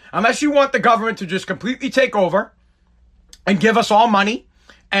country. Unless you want the government to just completely take over and give us all money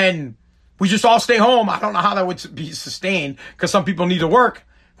and we just all stay home. I don't know how that would be sustained because some people need to work.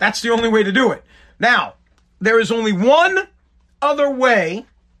 That's the only way to do it. Now, there is only one other way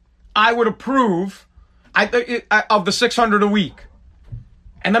I would approve of the $600 a week.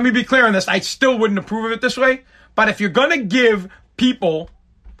 And let me be clear on this. I still wouldn't approve of it this way. But if you're going to give people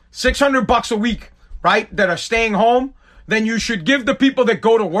 $600 a week, right, that are staying home, then you should give the people that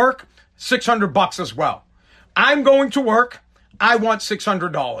go to work $600 as well. I'm going to work. I want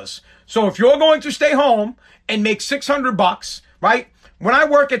 $600. So if you're going to stay home and make $600, right? When I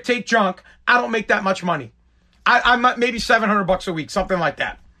work at Take Junk, I don't make that much money. I'm maybe $700 a week, something like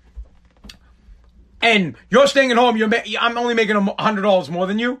that. And you're staying at home, I'm only making $100 more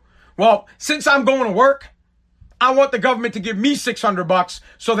than you. Well, since I'm going to work, I want the government to give me $600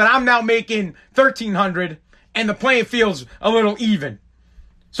 so that I'm now making $1,300 and the playing field's a little even.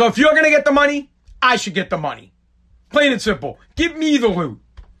 So if you're going to get the money, I should get the money. Plain and simple. Give me the loot.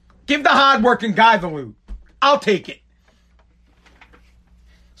 Give the hardworking guy the loot. I'll take it.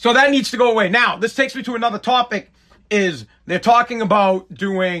 So that needs to go away. Now, this takes me to another topic, is they're talking about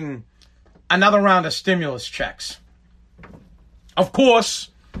doing another round of stimulus checks. Of course,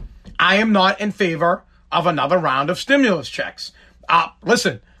 I am not in favor of another round of stimulus checks.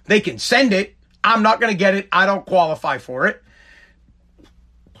 Listen, they can send it. I'm not going to get it. I don't qualify for it.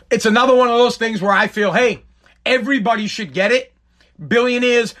 It's another one of those things where I feel, hey, everybody should get it.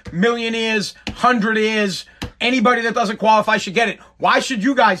 Billionaires, millionaires, hundredaires, anybody that doesn't qualify should get it. Why should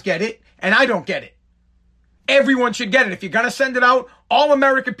you guys get it and I don't get it? Everyone should get it. If you're going to send it out, all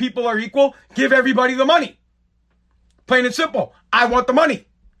American people are equal. Give everybody the money. Plain and simple. I want the money.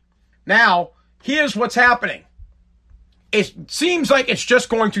 Now, here's what's happening. It seems like it's just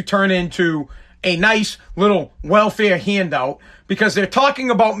going to turn into a nice little welfare handout because they're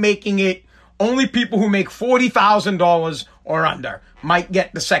talking about making it only people who make $40,000 or under might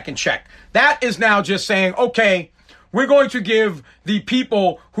get the second check. That is now just saying, okay, we're going to give the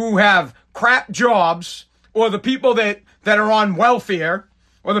people who have crap jobs or the people that are on welfare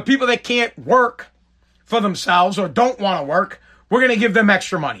or the people that can't work for themselves or don't want to work, we're going to give them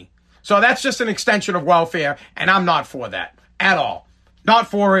extra money. So that's just an extension of welfare, and I'm not for that at all. Not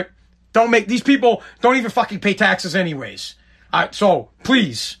for it. These people don't even fucking pay taxes anyways. So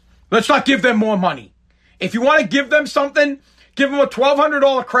please, let's not give them more money. If you want to give them something, give them a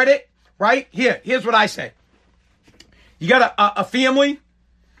 $1,200 credit, right? Here's what I say. You got a family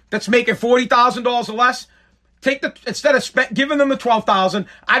that's making $40,000 or less. Instead of giving them the $12,000,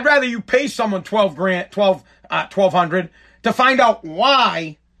 I'd rather you pay someone $1,200 to find out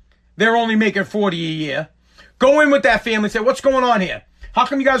why they're only making $40,000 a year. Go in with that family and say, what's going on here? How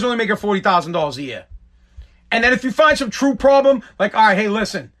come you guys are only making $40,000 a year? And then if you find some true problem, like, all right, hey,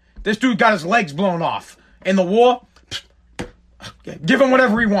 listen, this dude got his legs blown off in the war. Give him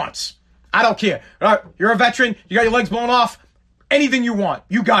whatever he wants. I don't care. All right, you're a veteran. You got your legs blown off. Anything you want.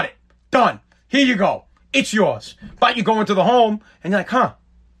 You got it. Done. Here you go. It's yours. But you go into the home and you're like, you're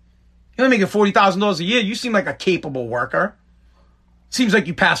only making $40,000 a year. You seem like a capable worker. Seems like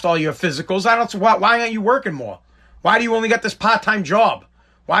you passed all your physicals. Why aren't you working more? Why do you only got this part-time job?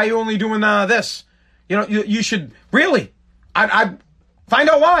 Why are you only doing this? You should really, I find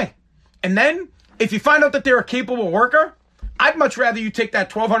out why. And then if you find out that they're a capable worker, I'd much rather you take that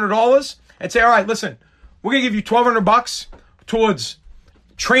 $1,200 and say, all right, listen, we're going to give you $1,200 towards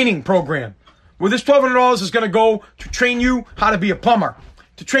training program. Where this $1,200 is going to go to train you how to be a plumber,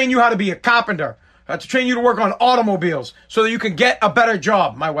 to train you how to be a carpenter, to train you to work on automobiles so that you can get a better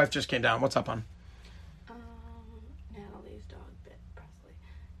job. My wife just came down. What's up, hon? Natalie's dog bit Presley.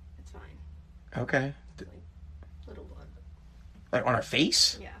 It's fine. Okay. Like little blood. Like on her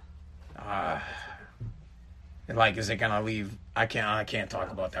face? Yeah. Like, is it going to leave? I can't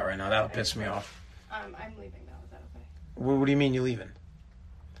talk about that right now. That'll piss me off. I'm leaving now. Is that okay? What do you mean you're leaving?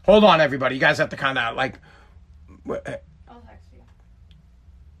 Hold on, everybody. You guys have to kind of, I'll text you.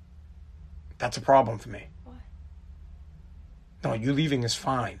 That's a problem for me. Why? No, you leaving is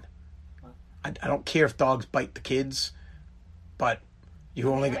fine. What? I don't care if dogs bite the kids, but you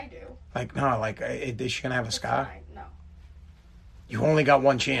only... I do. Is she going to have a scar? Fine. No. You only got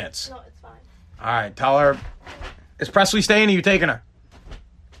one chance. No, it's fine. All right, tell her. Is Presley staying or are you taking her? I'm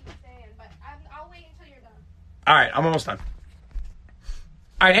staying, but I'll wait until you're done. All right, I'm almost done.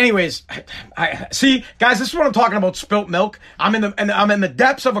 All right, anyways, I see, guys, this is what I'm talking about, spilt milk. I'm in the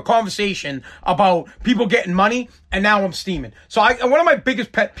depths of a conversation about people getting money, and now I'm steaming. So one of my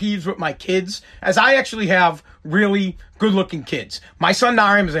biggest pet peeves with my kids is I actually have really good-looking kids. My son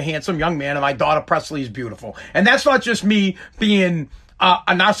Nariam is a handsome young man, and my daughter Presley is beautiful. And that's not just me being a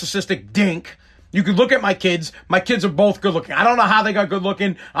narcissistic dink. You could look at my kids. My kids are both good-looking. I don't know how they got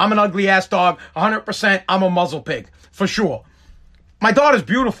good-looking. I'm an ugly-ass dog. 100% I'm a muzzle pig, for sure. My daughter's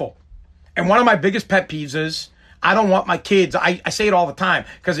beautiful. And one of my biggest pet peeves is I don't want my kids, I say it all the time,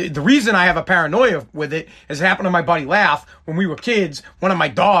 because the reason I have a paranoia with it is it happened to my buddy Laugh when we were kids. One of my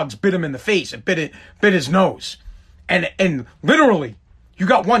dogs bit him in the face. It bit his nose. And literally, you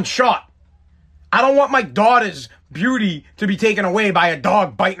got one shot. I don't want my daughter's beauty to be taken away by a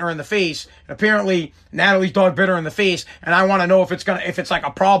dog biting her in the face. And apparently, Natalie's dog bit her in the face, and I want to know if it's like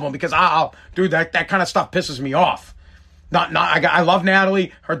a problem, because dude, that kind of stuff pisses me off. I love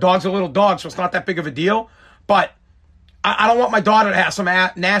Natalie. Her dog's a little dog, so it's not that big of a deal. But I don't want my daughter to have some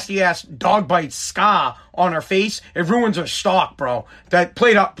nasty ass dog bite scar on her face. It ruins her stock, bro. That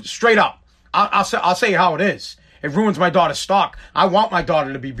played up straight up. I'll say how it is. It ruins my daughter's stock. I want my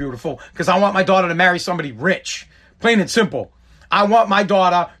daughter to be beautiful because I want my daughter to marry somebody rich. Plain and simple. I want my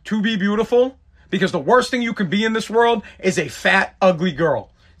daughter to be beautiful because the worst thing you can be in this world is a fat, ugly girl.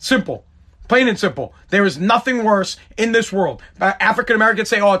 Simple. Plain and simple. There is nothing worse in this world. African Americans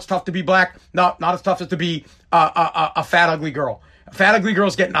say, oh, it's tough to be black. No, not as tough as to be a fat, ugly girl. Fat, ugly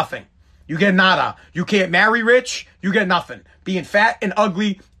girls get nothing. You get nada. You can't marry rich. You get nothing. Being fat and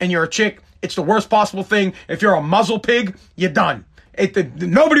ugly and you're a chick, it's the worst possible thing. If you're a muzzle pig, you're done.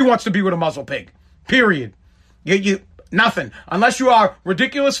 Nobody wants to be with a muzzle pig. Period. Nothing. Unless you are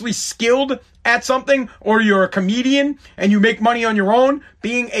ridiculously skilled at something or you're a comedian and you make money on your own,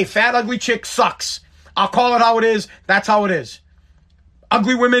 being a fat, ugly chick sucks. I'll call it how it is. That's how it is.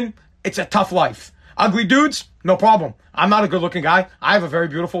 Ugly women, it's a tough life. Ugly dudes, no problem. I'm not a good-looking guy. I have a very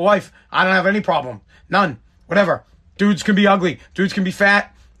beautiful wife. I don't have any problem. None. Whatever. Dudes can be ugly. Dudes can be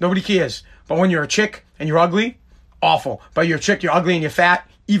fat. Nobody cares. But when you're a chick and you're ugly, awful. But you're a chick, you're ugly, and you're fat,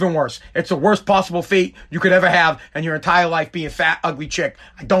 even worse. It's the worst possible fate you could ever have in your entire life, being a fat, ugly chick.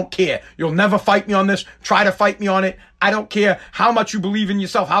 I don't care. You'll never fight me on this. Try to fight me on it. I don't care how much you believe in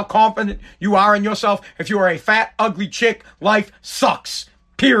yourself, how confident you are in yourself. If you are a fat, ugly chick, life sucks.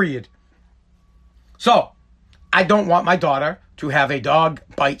 Period. So, I don't want my daughter to have a dog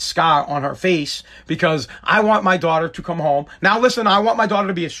bite scar on her face because I want my daughter to come home. Now listen, I want my daughter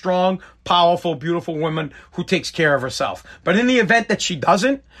to be a strong, powerful, beautiful woman who takes care of herself. But in the event that she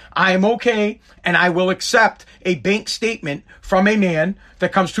doesn't, I am okay and I will accept a bank statement from a man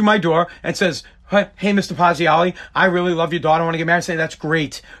that comes to my door and says, hey, Mr. Pazziali, I really love your daughter. I want to get married. I say, that's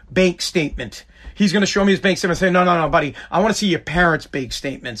great. Bank statement. He's going to show me his bank statement and say, no, buddy. I want to see your parents' bank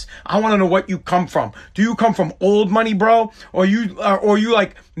statements. I want to know what you come from. Do you come from old money, bro? Or you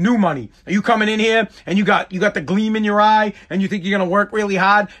like new money? Are you coming in here and you got the gleam in your eye and you think you're going to work really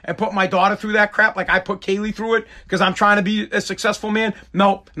hard and put my daughter through that crap like I put Kaylee through it because I'm trying to be a successful man?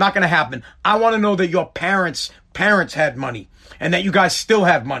 No, not going to happen. I want to know that your parents had money and that you guys still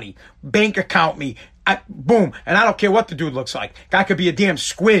have money. Bank account me. Boom. And I don't care what the dude looks like. Guy could be a damn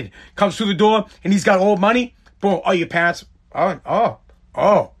squid. Comes through the door and he's got old money. Boom. Oh, your parents. Oh.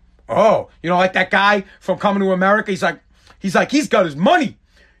 You know, like that guy from Coming to America. He's got his money.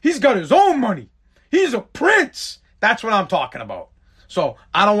 He's got his own money. He's a prince. That's what I'm talking about. So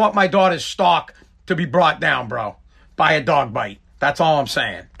I don't want my daughter's stock to be brought down, bro, by a dog bite. That's all I'm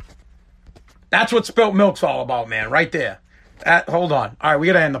saying. That's what Spilt Milk's all about, man. Right there. Hold on. All right, we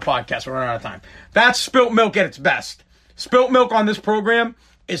got to end the podcast. We're running out of time. That's Spilt Milk at its best. Spilt Milk on this program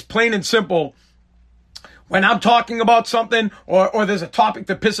is plain and simple. When I'm talking about something or there's a topic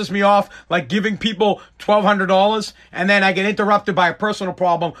that pisses me off, like giving people $1,200, and then I get interrupted by a personal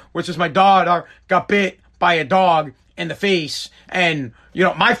problem, which is my daughter got bit by a dog in the face. And, you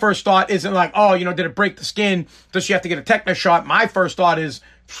know, my first thought isn't like, oh, you know, did it break the skin? Does she have to get a tetanus shot? My first thought is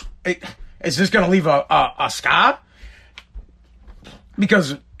this going to leave a scar?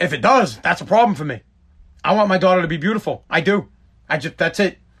 Because if it does, that's a problem for me. I want my daughter to be beautiful. I do. That's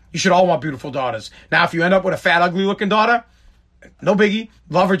it. You should all want beautiful daughters. Now, if you end up with a fat, ugly looking daughter, no biggie.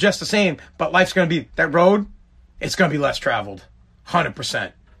 Love her just the same. But life's going to be, that road, it's going to be less traveled.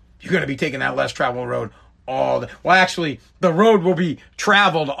 100%. You're going to be taking that less traveled road well, actually, the road will be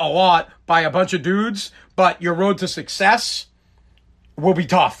traveled a lot by a bunch of dudes, but your road to success will be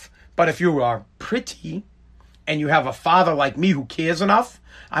tough. But if you are pretty and you have a father like me who cares enough,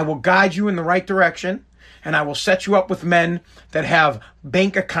 I will guide you in the right direction, and I will set you up with men that have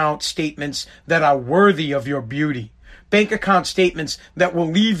bank account statements that are worthy of your beauty. Bank account statements that will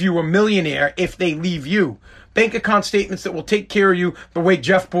leave you a millionaire if they leave you. Bank account statements that will take care of you the way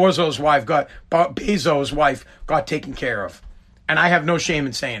Jeff Bezos' wife got taken care of. And I have no shame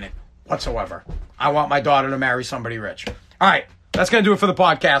in saying it whatsoever. I want my daughter to marry somebody rich. All right, that's going to do it for the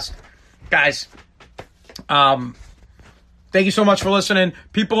podcast. Guys, thank you so much for listening.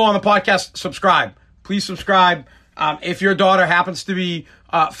 People on the podcast, subscribe. Please subscribe. If your daughter happens to be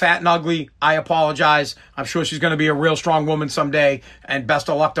fat and ugly, I apologize. I'm sure she's going to be a real strong woman someday, and best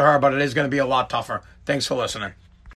of luck to her, but it is going to be a lot tougher. Thanks for listening.